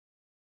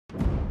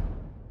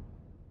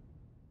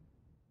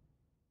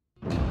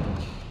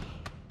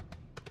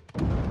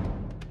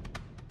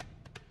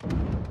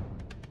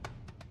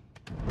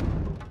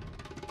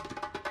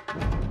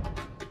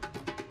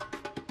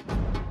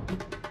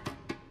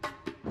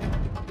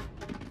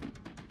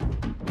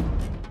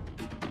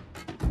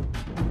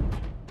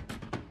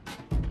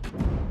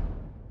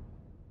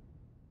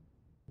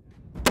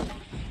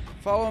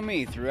Follow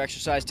me through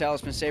Exercise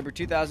Talisman Saber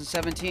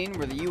 2017,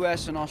 where the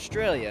U.S. and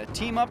Australia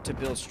team up to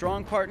build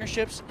strong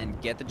partnerships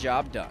and get the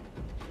job done.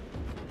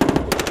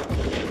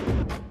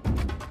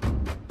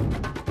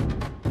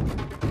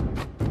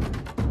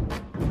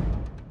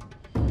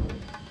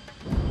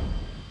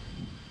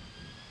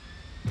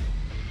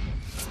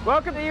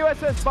 Welcome to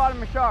USS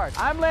Bottom Richard.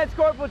 I'm Lance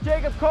Corporal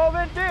Jacob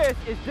Colvin. This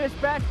is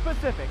Dispatch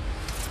Pacific.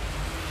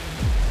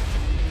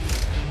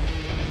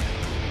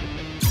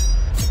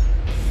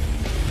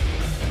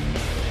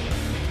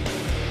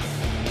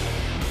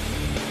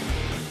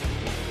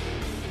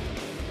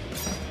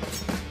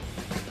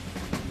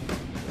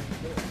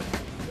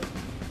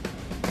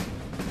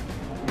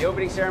 The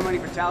opening ceremony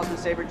for Talisman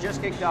Saber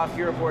just kicked off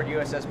here aboard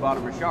USS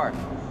Bottom Richard.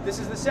 This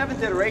is the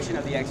 7th iteration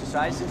of the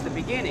exercise since the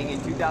beginning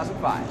in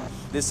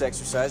 2005. This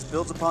exercise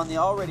builds upon the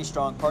already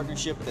strong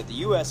partnership that the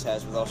U.S.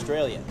 has with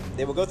Australia.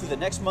 They will go through the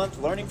next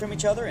month learning from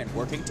each other and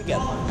working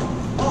together.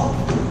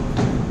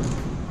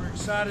 We're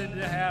excited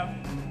to have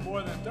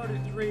more than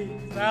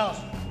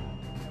 33,000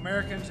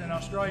 Americans and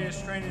Australians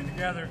training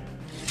together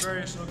in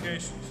various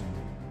locations.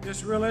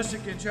 This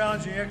realistic and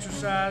challenging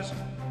exercise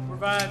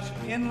provides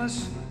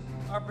endless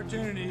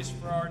opportunities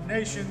for our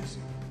nations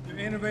to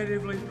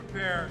innovatively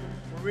prepare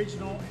for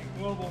regional and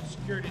global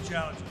security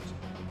challenges.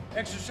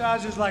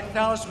 Exercises like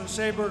Talisman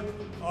Saber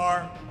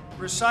are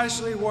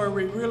precisely where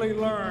we really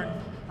learn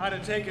how to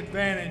take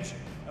advantage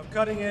of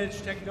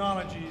cutting-edge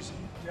technologies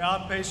to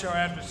outpace our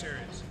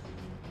adversaries.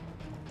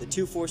 The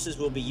two forces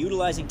will be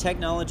utilizing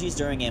technologies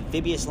during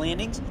amphibious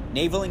landings,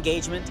 naval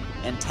engagement,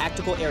 and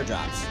tactical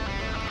airdrops.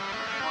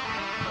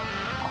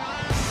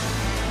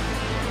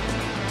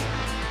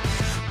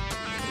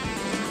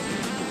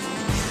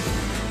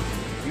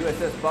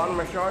 USS Bottom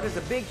Richard is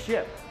a big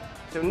ship,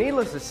 so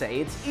needless to say,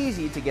 it's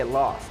easy to get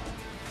lost.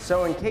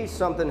 So in case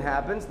something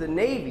happens, the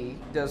Navy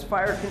does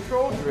fire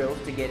control drills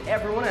to get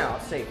everyone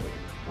out safely.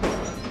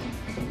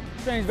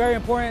 Training is very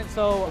important,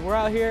 so we're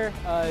out here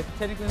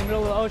technically in the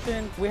middle of the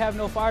ocean. We have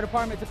no fire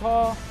department to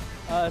call,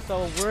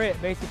 so we're it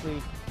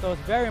basically. So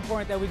it's very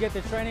important that we get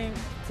the training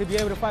to be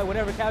able to fight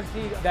whatever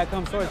casualty that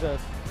comes towards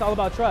us. It's all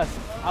about trust.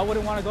 I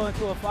wouldn't want to go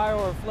into a fire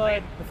or a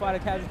flood to fight a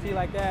casualty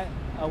like that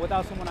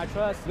without someone I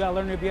trust. You gotta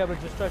learn to be able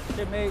to just trust your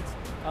shipmates,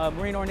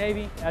 Marine or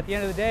Navy. At the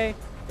end of the day,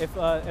 if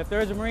there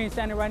is a Marine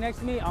standing right next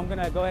to me, I'm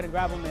gonna go ahead and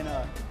grab him and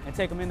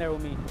take him in there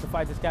with me to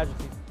fight this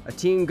casualty. A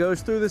team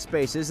goes through the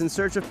spaces in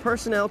search of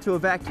personnel to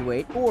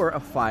evacuate or a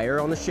fire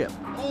on the ship.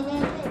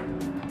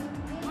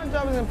 My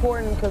job is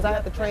important because I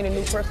have to train the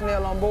new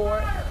personnel on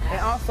board,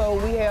 and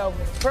also we have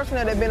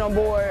personnel that have been on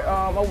board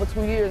over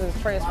 2 years and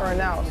is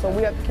transferring out. So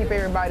we have to keep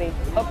everybody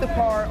up to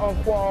par on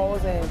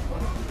quals and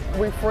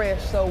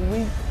refresh. So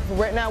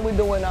right now we're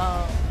doing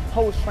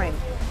hose training.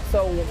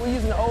 So we're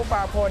using the old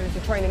fire party to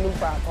train the new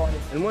fire party.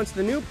 And once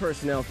the new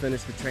personnel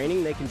finish the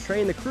training, they can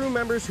train the crew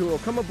members who will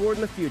come aboard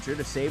in the future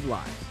to save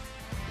lives.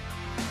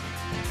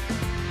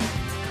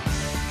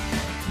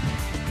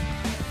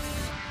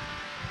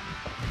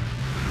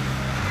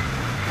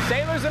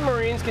 Sailors and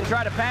Marines can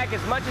try to pack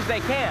as much as they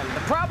can.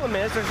 The problem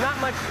is there's not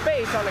much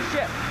space on a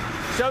ship,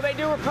 so they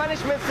do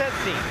replenishments at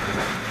sea.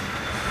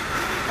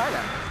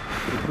 Kinda.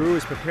 The crew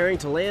is preparing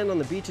to land on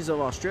the beaches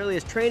of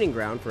Australia's training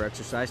ground for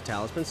Exercise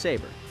Talisman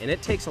Saber, and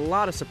it takes a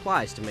lot of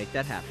supplies to make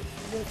that happen.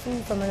 We get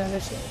food from another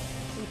ship.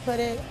 We put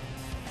it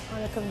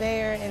on a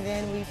conveyor and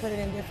then we put it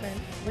in different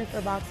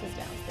reefer boxes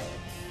downstairs.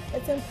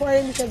 It's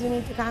important because we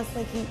need to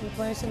constantly keep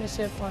replenishing the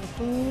ship on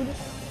food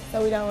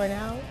so we don't run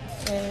out,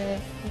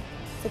 and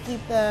to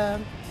keep the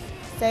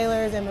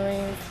sailors and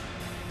Marines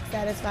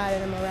satisfied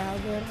and the morale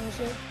good on the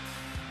ship.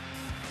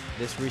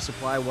 This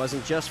resupply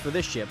wasn't just for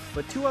this ship,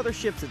 but 2 other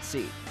ships at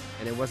sea.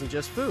 And it wasn't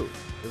just food.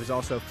 It was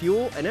also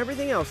fuel and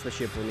everything else the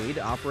ship will need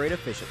to operate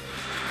efficiently.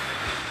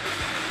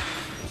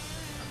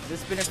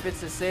 This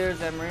benefits the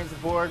sailors and Marines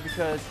aboard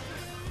because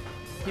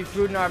it keeps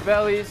food in our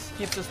bellies,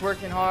 keeps us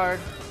working hard.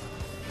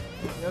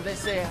 You know, they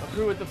say a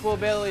crew with a full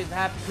belly is a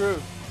happy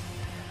crew.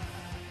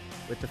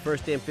 With the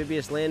first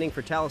amphibious landing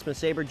for Talisman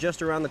Saber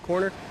just around the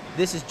corner,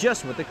 this is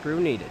just what the crew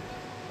needed.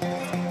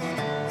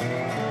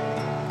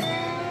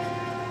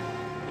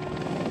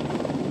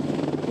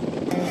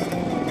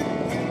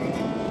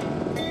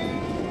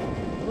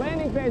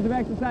 Phase of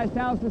Exercise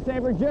Talisman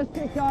Saber just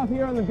kicked off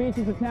here on the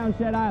beaches of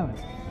Townshend Island.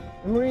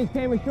 The Marines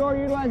came ashore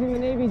utilizing the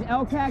Navy's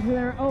LCACs and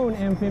their own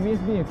amphibious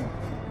vehicles.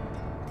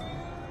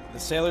 The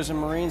sailors and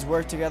Marines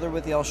worked together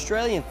with the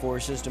Australian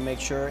forces to make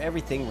sure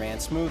everything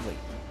ran smoothly.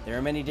 There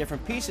are many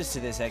different pieces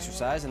to this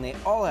exercise, and they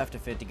all have to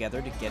fit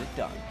together to get it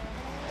done.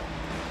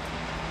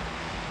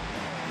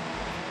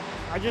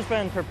 I've just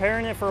been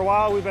preparing it for a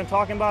while. We've been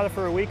talking about it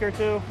for a week or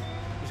two,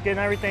 just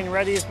getting everything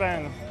ready. It's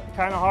been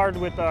kind of hard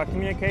with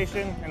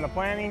communication and the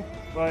planning,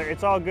 but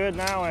it's all good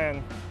now,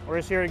 and we're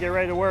just here to get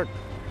ready to work.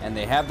 And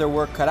they have their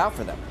work cut out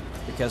for them,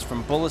 because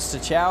from bullets to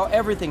chow,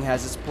 everything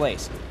has its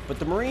place. But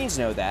the Marines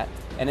know that,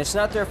 and it's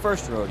not their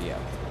first rodeo.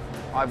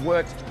 I've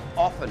worked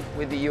often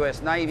with the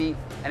US Navy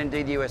and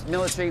indeed the US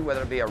military,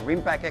 whether it be a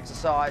RIMPAC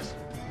exercise,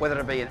 whether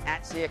it be an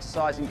at-sea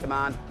exercise in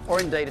command, or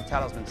indeed a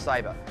Talisman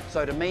Saber.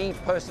 So to me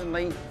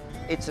personally,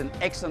 it's an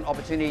excellent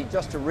opportunity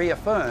just to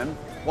reaffirm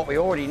what we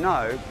already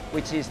know,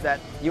 which is that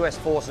US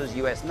forces,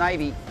 US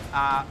Navy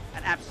are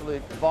an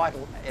absolute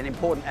vital and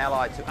important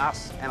ally to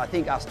us, and I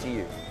think us to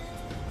you.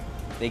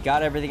 They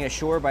got everything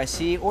ashore by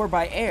sea or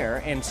by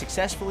air and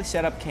successfully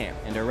set up camp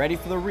and are ready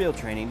for the real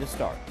training to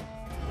start.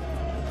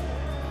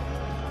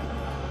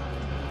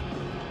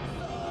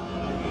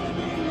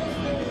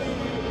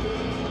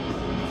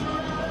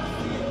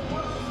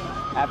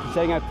 After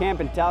setting up camp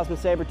in Talisman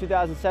Saber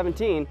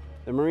 2017,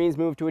 the Marines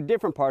moved to a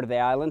different part of the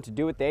island to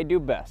do what they do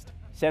best,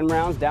 send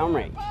rounds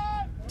downrange.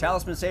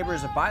 Talisman Saber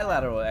is a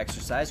bilateral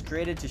exercise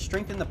created to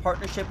strengthen the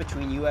partnership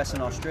between US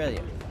and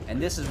Australia,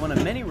 and this is one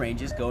of many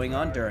ranges going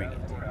on during it.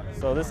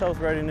 So this helps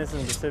readiness in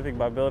the Pacific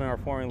by building or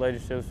forming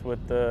relationships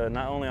with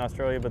not only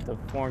Australia but the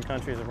foreign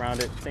countries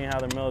around it, seeing how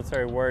their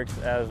military works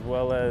as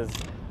well as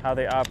how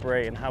they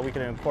operate and how we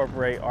can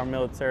incorporate our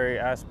military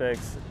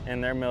aspects in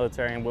their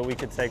military and what we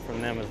could take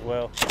from them as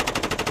well.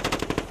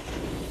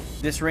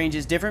 This range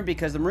is different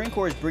because the Marine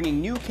Corps is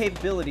bringing new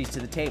capabilities to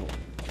the table.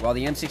 While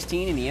the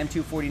M16 and the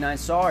M249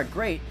 SAW are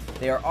great,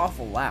 they are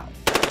awful loud.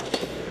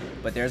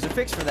 But there's a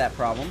fix for that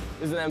problem.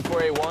 This is an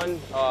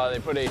M4A1. They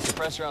put a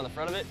suppressor on the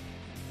front of it,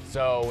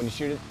 so when you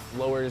shoot it, it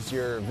lowers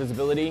your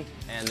visibility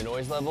and the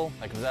noise level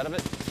that comes out of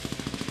it.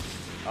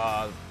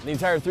 The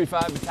entire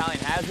 3-5 battalion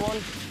has one,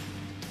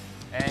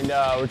 and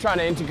we're trying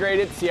to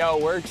integrate it, see how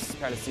it works,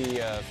 try to see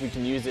if we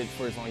can use it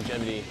for its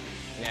longevity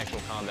in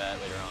actual combat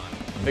later on.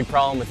 A big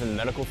problem within the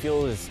medical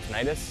field is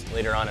tinnitus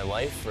later on in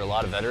life for a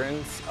lot of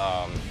veterans.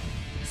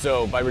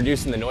 So by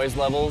reducing the noise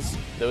levels,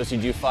 those who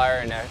do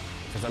fire and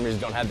for some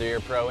reason don't have their ear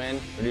pro in,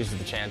 reduces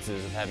the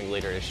chances of having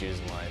later issues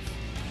in life.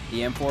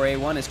 The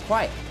M4A1 is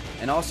quiet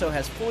and also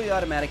has fully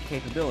automatic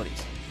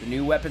capabilities. The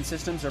new weapon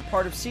systems are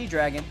part of Sea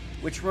Dragon,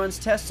 which runs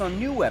tests on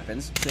new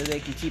weapons so they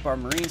can keep our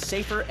Marines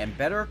safer and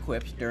better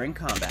equipped during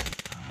combat.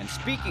 And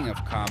speaking of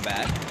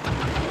combat,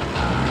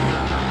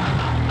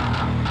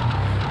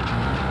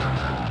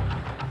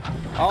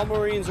 all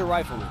Marines are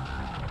riflemen,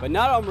 but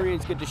not all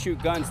Marines get to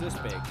shoot guns this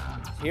big.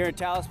 Here in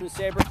Talisman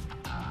Saber,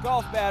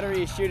 Golf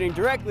Battery is shooting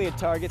directly at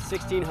targets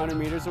 1,600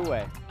 meters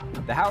away.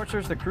 the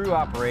howitzers the crew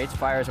operates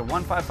fires a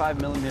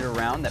 155mm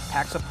round that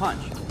packs a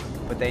punch,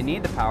 but they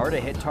need the power to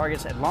hit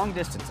targets at long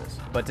distances.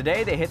 But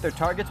today they hit their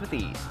targets with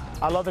ease.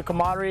 I love the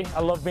camaraderie.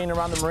 I love being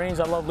around the Marines.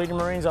 I love leading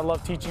Marines. I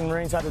love teaching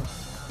Marines how to,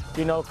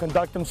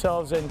 conduct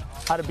themselves and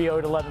how to be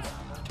 0811s.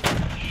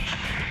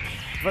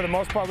 For the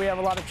most part, we have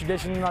a lot of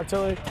tradition in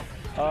artillery.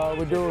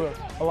 We do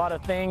a lot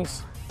of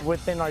things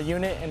within our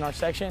unit and our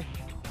section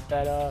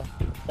that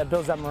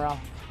builds that morale.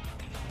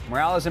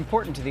 Morale is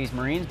important to these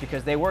Marines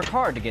because they work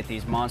hard to get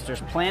these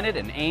monsters planted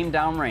and aimed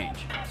downrange.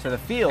 So the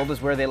field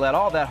is where they let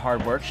all that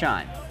hard work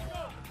shine.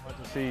 I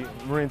like to see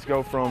Marines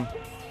go from,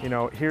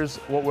 here's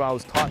what I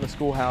was taught in the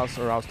schoolhouse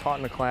or I was taught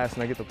in the class,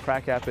 and I get to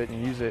crack at it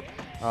and use it.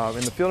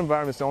 In the field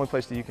environment, it's the only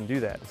place that you can do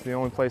that. It's the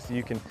only place that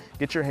you can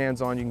get your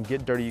hands on, you can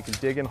get dirty, you can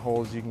dig in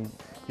holes, you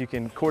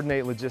can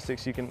coordinate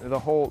logistics,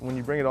 when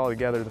you bring it all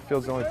together, the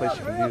field's the only place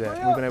you can do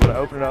that. We've been able to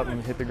open it up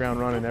and hit the ground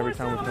running every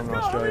time we've come to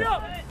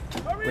Australia.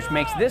 Which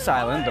makes this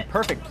island the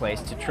perfect place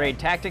to trade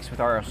tactics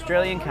with our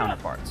Australian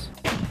counterparts.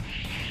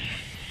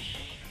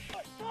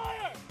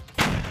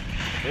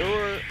 There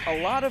were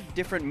a lot of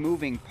different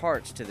moving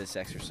parts to this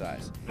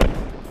exercise.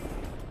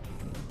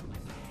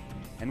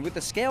 And with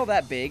a scale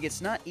that big,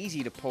 it's not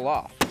easy to pull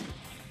off.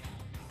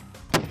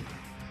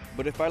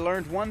 But if I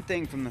learned one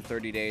thing from the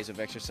 30 days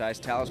of exercise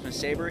Talisman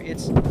Saber,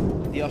 it's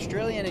the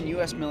Australian and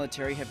US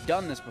military have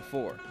done this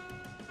before.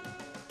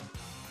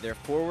 They're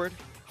forward,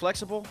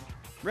 flexible,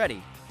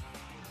 ready,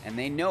 and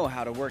they know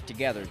how to work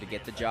together to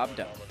get the job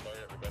done.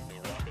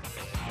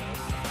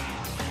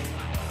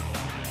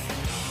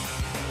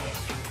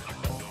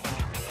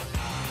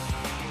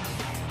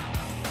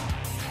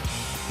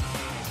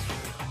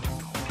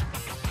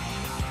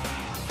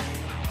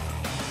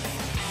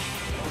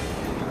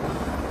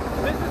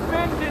 This has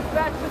been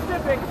Dispatch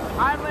Pacific.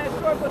 I'm Lance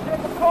Corporal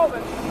Jacob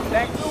Colvin.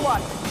 Thanks for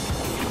watching.